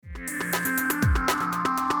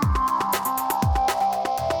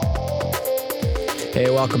Hey,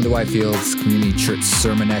 welcome to Whitefields Community Church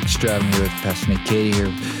Sermon Extra. I'm here with Pastor Nick Cady here,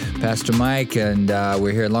 Pastor Mike, and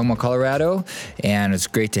we're here in Longmont, Colorado, and it's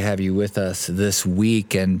great to have you with us this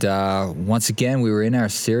week. And once again, we were in our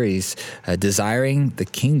series, Desiring the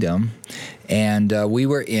Kingdom, and we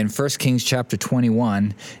were in 1 Kings chapter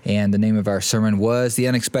 21, and the name of our sermon was The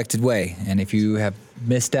Unexpected Way. And if you have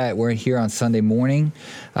missed that, we're here on Sunday morning.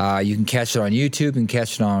 You can catch it on YouTube, you can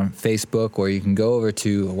catch it on Facebook, or you can go over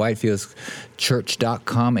to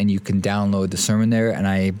whitefieldschurch.com and you can download the sermon there. And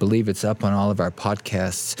I believe it's up on all of our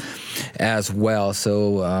podcasts as well.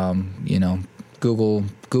 So,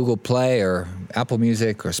 Google Play or Apple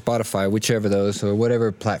Music or Spotify, whichever those, or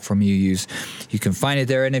whatever platform you use, you can find it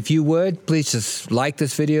there. And if you would, please just like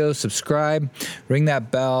this video, subscribe, ring that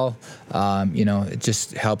bell. It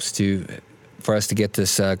just helps for us to get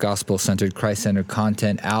this gospel-centered, Christ-centered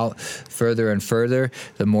content out further and further.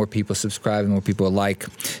 The more people subscribe, the more people like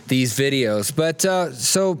these videos. But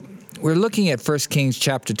so we're looking at 1 Kings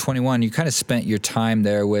chapter 21. You kind of spent your time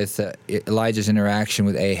there with Elijah's interaction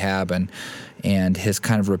with Ahab and his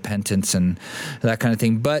kind of repentance and that kind of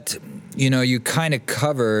thing. But you kind of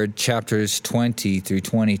covered chapters 20 through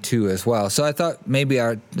 22 as well. So I thought maybe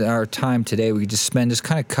our time today, we could just spend just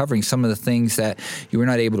kind of covering some of the things that you were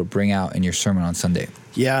not able to bring out in your sermon on Sunday.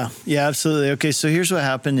 Yeah, absolutely. Okay, so here's what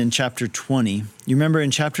happened in chapter 20. You remember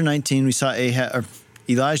in chapter 19, we saw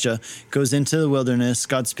Elijah goes into the wilderness.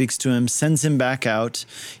 God speaks to him, sends him back out.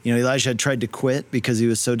 Elijah had tried to quit because he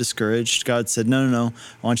was so discouraged. God said, no,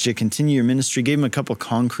 I want you to continue your ministry. Gave him a couple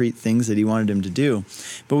concrete things that he wanted him to do.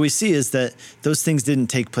 But what we see is that those things didn't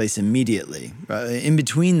take place immediately. In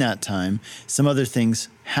between that time, some other things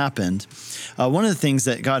happened. One of the things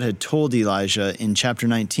that God had told Elijah in chapter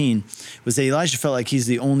 19 was that Elijah felt like he's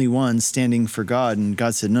the only one standing for God. And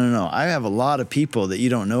God said, no, I have a lot of people that you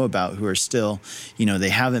don't know about who are still, they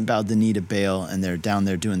haven't bowed the knee to Baal and they're down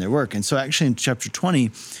there doing their work. And so actually in chapter 20,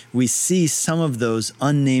 we see some of those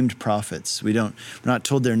unnamed prophets. We're not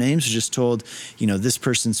told their names, we're just told, this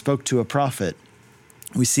person spoke to a prophet.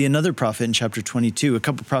 We see another prophet in chapter 22, a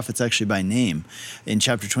couple prophets actually by name in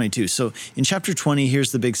chapter 22. So in chapter 20,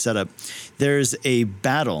 here's the big setup. There's a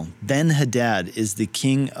battle. Ben-Hadad is the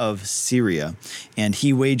king of Syria, and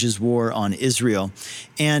he wages war on Israel.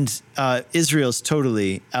 And Israel's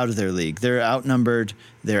totally out of their league. They're outnumbered,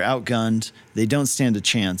 they're outgunned, they don't stand a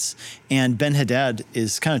chance. And Ben-Hadad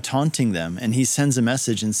is kind of taunting them, and he sends a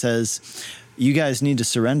message and says, you guys need to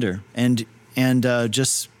surrender and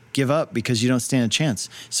just give up because you don't stand a chance.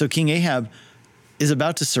 So King Ahab is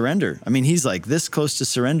about to surrender. I mean, he's like this close to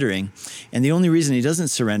surrendering. And the only reason he doesn't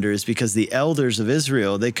surrender is because the elders of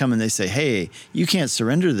Israel, they come and they say, hey, you can't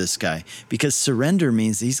surrender this guy, because surrender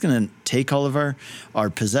means he's going to take all of our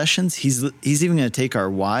possessions. He's even going to take our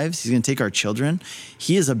wives. He's going to take our children.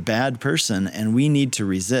 He is a bad person and we need to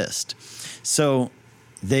resist. So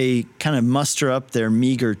they kind of muster up their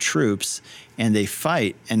meager troops and they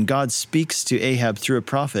fight, and God speaks to Ahab through a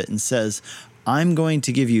prophet and says, I'm going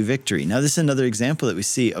to give you victory. Now, this is another example that we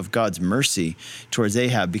see of God's mercy towards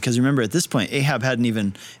Ahab, because remember, at this point, Ahab hadn't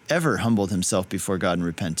even ever humbled himself before God and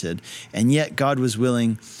repented, and yet God was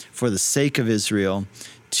willing, for the sake of Israel,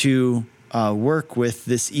 to work with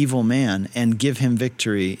this evil man and give him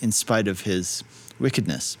victory in spite of his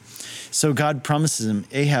wickedness. So God promises him,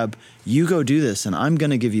 Ahab, you go do this, and I'm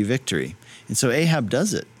going to give you victory. And so Ahab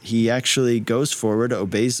does it. He actually goes forward,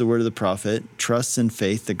 obeys the word of the prophet, trusts in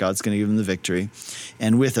faith that God's going to give him the victory.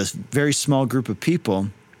 And with a very small group of people,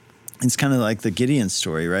 it's kind of like the Gideon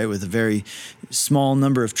story, right? With a very small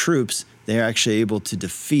number of troops, they're actually able to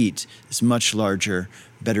defeat this much larger,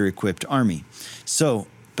 better equipped army. So,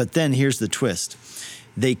 but then here's the twist.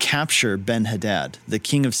 They capture Ben-Hadad, the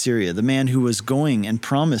king of Syria, the man who was going and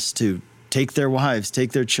promised to take their wives,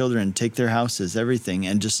 take their children, take their houses, everything,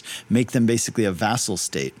 and just make them basically a vassal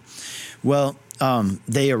state. Well,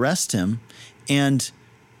 they arrest him, and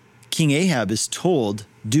King Ahab is told,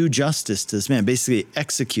 do justice to this man, basically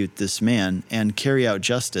execute this man and carry out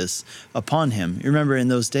justice upon him. You remember in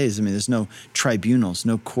those days, there's no tribunals,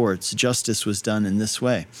 no courts. Justice was done in this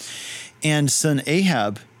way. And son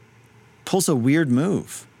Ahab pulls a weird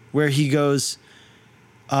move where he goes,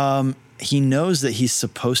 he knows that he's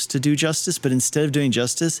supposed to do justice, but instead of doing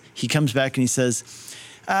justice, he comes back and he says,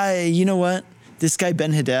 you know what? This guy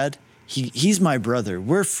Ben-Hadad, he's my brother.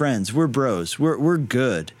 We're friends. We're bros. We're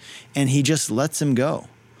good. And he just lets him go.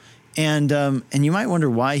 And you might wonder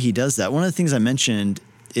why he does that. One of the things I mentioned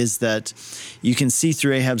is that you can see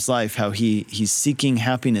through Ahab's life how he's seeking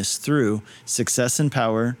happiness through success and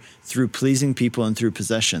power, through pleasing people, and through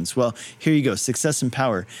possessions. Well, here you go, success and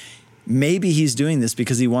power. maybe he's doing this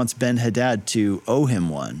because he wants Ben-Hadad to owe him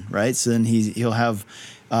one, right? So then he'll have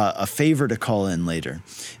a favor to call in later.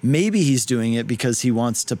 Maybe he's doing it because he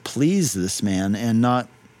wants to please this man and not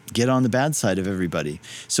get on the bad side of everybody.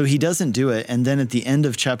 So he doesn't do it. And then at the end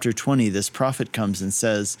of chapter 20, this prophet comes and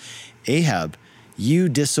says, Ahab, you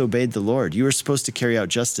disobeyed the Lord. You were supposed to carry out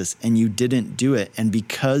justice and you didn't do it. And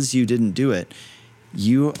because you didn't do it,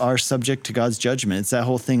 you are subject to God's judgment. It's that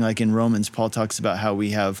whole thing like in Romans, Paul talks about how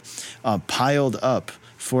we have piled up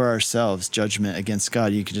for ourselves judgment against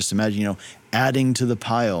God. You can just imagine, adding to the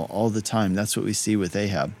pile all the time. That's what we see with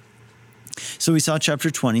Ahab. So we saw chapter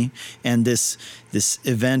 20 and this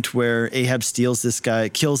event where Ahab steals this guy,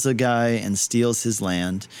 kills a guy and steals his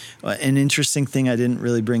land. An interesting thing I didn't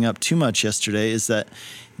really bring up too much yesterday is that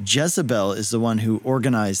Jezebel is the one who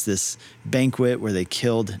organized this banquet where they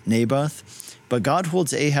killed Naboth, but God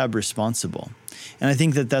holds Ahab responsible. And I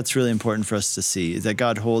think that that's really important for us to see, that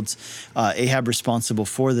God holds Ahab responsible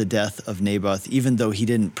for the death of Naboth, even though he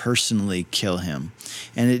didn't personally kill him.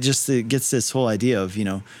 And it gets this whole idea of,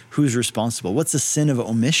 who's responsible? What's a sin of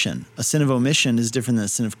omission? A sin of omission is different than a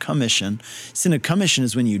sin of commission. Sin of commission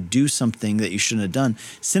is when you do something that you shouldn't have done.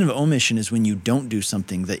 Sin of omission is when you don't do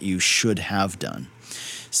something that you should have done.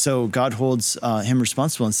 So God holds him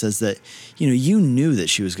responsible and says that, you knew that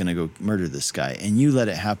she was going to go murder this guy and you let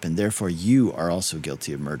it happen. Therefore, you are also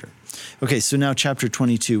guilty of murder. Okay, so now chapter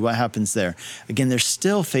 22, what happens there? Again, they're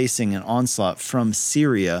still facing an onslaught from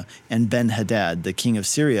Syria and Ben-Hadad, the king of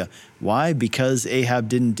Syria. Why? Because Ahab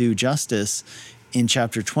didn't do justice in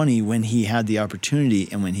chapter 20 when he had the opportunity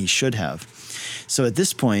and when he should have. So at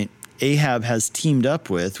this point, Ahab has teamed up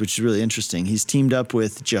with, which is really interesting, he's teamed up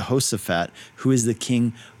with Jehoshaphat, who is the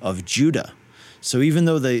king of Judah. So even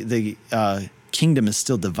though the kingdom is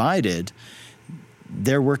still divided,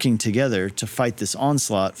 they're working together to fight this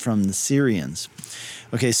onslaught from the Syrians.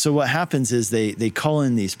 Okay, so what happens is they call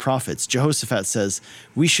in these prophets. Jehoshaphat says,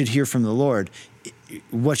 we should hear from the Lord.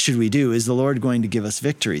 What should we do? Is the Lord going to give us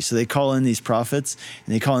victory? So they call in these prophets,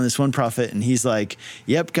 and they call in this one prophet, and he's like,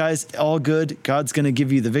 yep, guys, all good. God's going to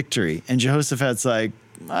give you the victory. And Jehoshaphat's like,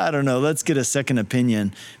 I don't know, let's get a second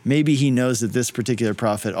opinion. Maybe he knows that this particular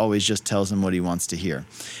prophet always just tells him what he wants to hear,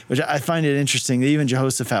 which I find it interesting that even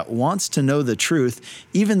Jehoshaphat wants to know the truth,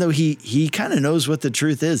 even though he kind of knows what the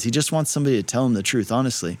truth is. He just wants somebody to tell him the truth,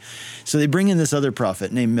 honestly. So they bring in this other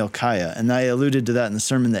prophet named Micaiah, and I alluded to that in the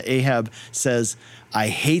sermon that Ahab says, I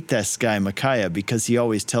hate this guy Micaiah because he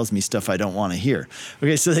always tells me stuff I don't want to hear.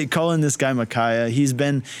 Okay, so they call in this guy Micaiah. He's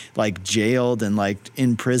been jailed and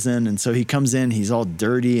in prison. And so he comes in, he's all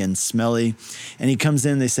dirty and smelly. And he comes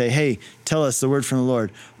in, they say, hey, tell us the word from the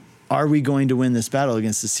Lord. Are we going to win this battle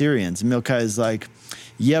against the Syrians? And Micaiah is like,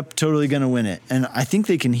 yep, totally going to win it. And I think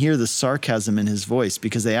they can hear the sarcasm in his voice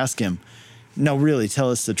because they ask him, no, really, tell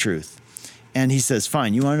us the truth. And he says,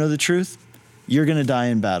 fine, you want to know the truth? You're going to die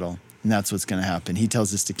in battle. And that's what's going to happen. He tells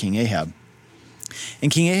this to King Ahab.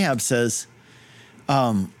 And King Ahab says,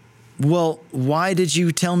 well, why did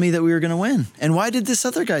you tell me that we were going to win? And why did this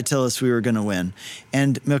other guy tell us we were going to win?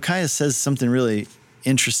 And Micaiah says something really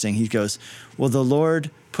interesting. He goes, well, the Lord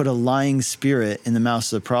put a lying spirit in the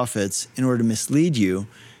mouths of the prophets in order to mislead you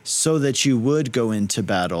so that you would go into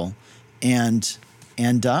battle and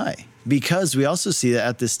die. Because we also see that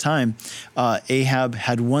at this time, Ahab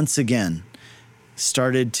had once again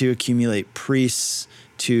started to accumulate priests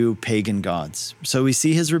to pagan gods. So we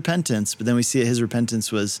see his repentance, but then we see that his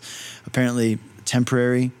repentance was apparently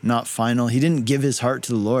temporary, not final. He didn't give his heart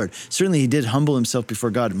to the Lord. Certainly he did humble himself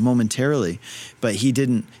before God momentarily, but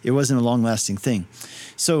it wasn't a long-lasting thing.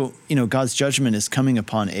 So, God's judgment is coming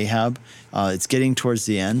upon Ahab. It's getting towards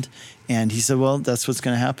the end. And he said, well, that's what's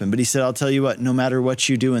going to happen. But he said, I'll tell you what, no matter what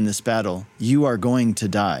you do in this battle, you are going to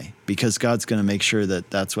die because God's going to make sure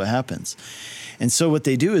that that's what happens. And so what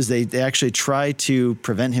they do is they actually try to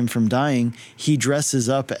prevent him from dying. He dresses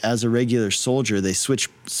up as a regular soldier. They switch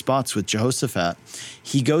spots with Jehoshaphat.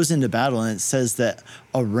 He goes into battle, and it says that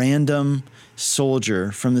a random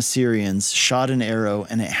soldier from the Syrians shot an arrow,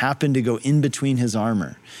 and it happened to go in between his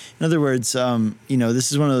armor. In other words,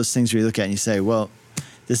 this is one of those things where you look at it and you say, well,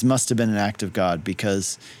 this must have been an act of God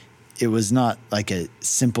because it was not like a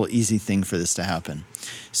simple, easy thing for this to happen.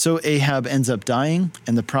 So Ahab ends up dying,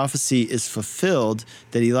 and the prophecy is fulfilled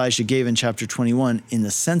that Elijah gave in chapter 21 in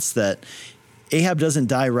the sense that Ahab doesn't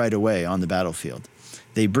die right away on the battlefield.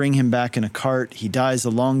 They bring him back in a cart. He dies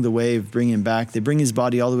along the way of bringing him back. They bring his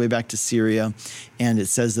body all the way back to Syria, and it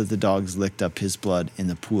says that the dogs licked up his blood in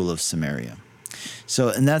the pool of Samaria. So,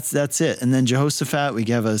 and that's it. And then Jehoshaphat, we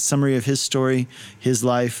have a summary of his story, his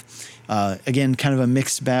life. Again, kind of a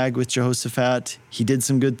mixed bag with Jehoshaphat. He did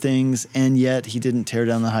some good things, and yet he didn't tear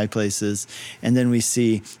down the high places. And then we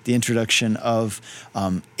see the introduction of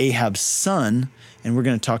Ahab's son, and we're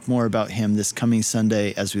going to talk more about him this coming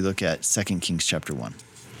Sunday as we look at 2 Kings chapter 1.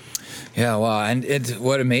 Yeah, well, and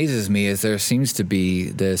what amazes me is there seems to be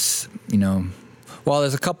this,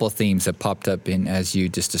 there's a couple of themes that popped up in as you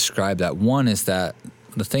just described that. One is that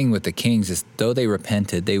the thing with the kings is though they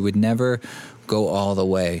repented, they would never go all the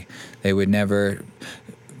way. They would never,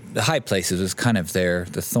 the high places was kind of the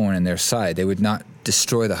thorn in their side. They would not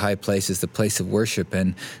destroy the high places, the place of worship,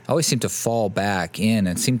 and always seemed to fall back in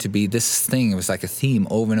and seemed to be this thing. It was like a theme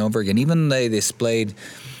over and over again. Even though they displayed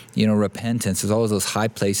repentance, there's always those high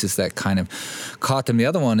places that kind of caught them. The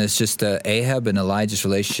other one is just Ahab and Elijah's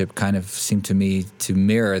relationship kind of seemed to me to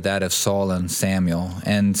mirror that of Saul and Samuel.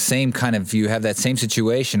 And same kind of, you have that same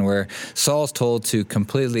situation where Saul's told to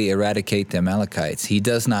completely eradicate the Amalekites. He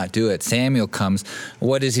does not do it. Samuel comes.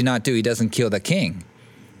 What does he not do? He doesn't kill the king.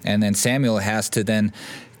 And then Samuel has to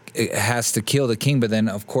kill the king, but then,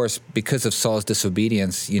 of course, because of Saul's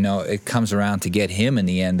disobedience, it comes around to get him in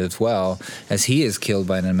the end as well, as he is killed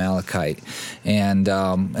by an Amalekite. And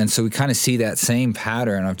so we kind of see that same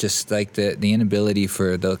pattern of just like the inability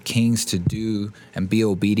for the kings to do and be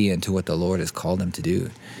obedient to what the Lord has called them to do.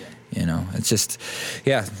 It's just,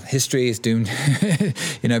 history is doomed.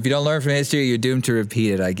 If you don't learn from history, you're doomed to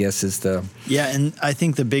repeat it, I guess is the... Yeah, and I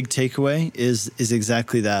think the big takeaway is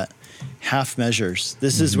exactly that. Half measures.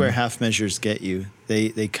 This is where half measures get you.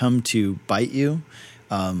 They come to bite you.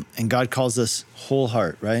 And God calls us whole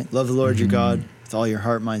heart, right? Love the Lord your God with all your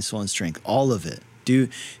heart, mind, soul, and strength. All of it. Do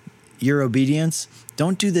your obedience.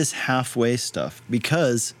 Don't do this halfway stuff.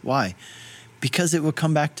 Because, why? Because it will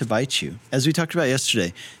come back to bite you. As we talked about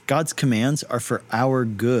yesterday, God's commands are for our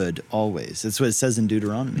good always. That's what it says in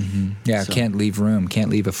Deuteronomy. Yeah, so. Can't leave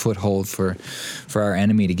a foothold for our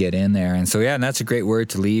enemy to get in there. And so, and that's a great word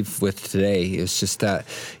to leave with today. It's just that,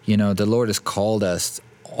 the Lord has called us,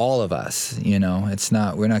 all of us, it's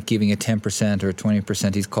not, we're not giving a 10% or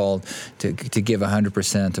 20%. He's called to give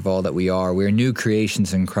 100% of all that we are. We're new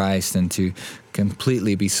creations in Christ, and to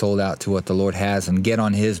completely be sold out to what the Lord has and get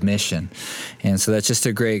on his mission. And so that's just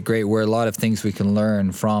a great word. A lot of things we can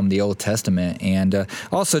learn from the Old Testament. And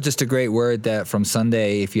also just a great word that from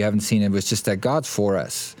Sunday, if you haven't seen it, was just that God's for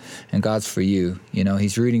us and God's for you.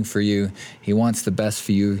 He's rooting for you. He wants the best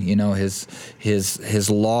for you. His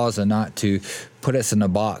laws are not to put us in a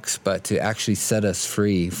box, but to actually set us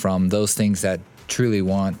free from those things that truly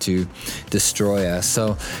want to destroy us.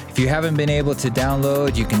 So if you haven't been able to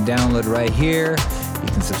download, you can download right here. You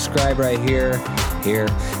can subscribe right here.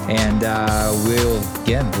 And we'll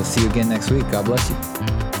see you again next week. God bless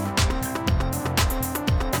you.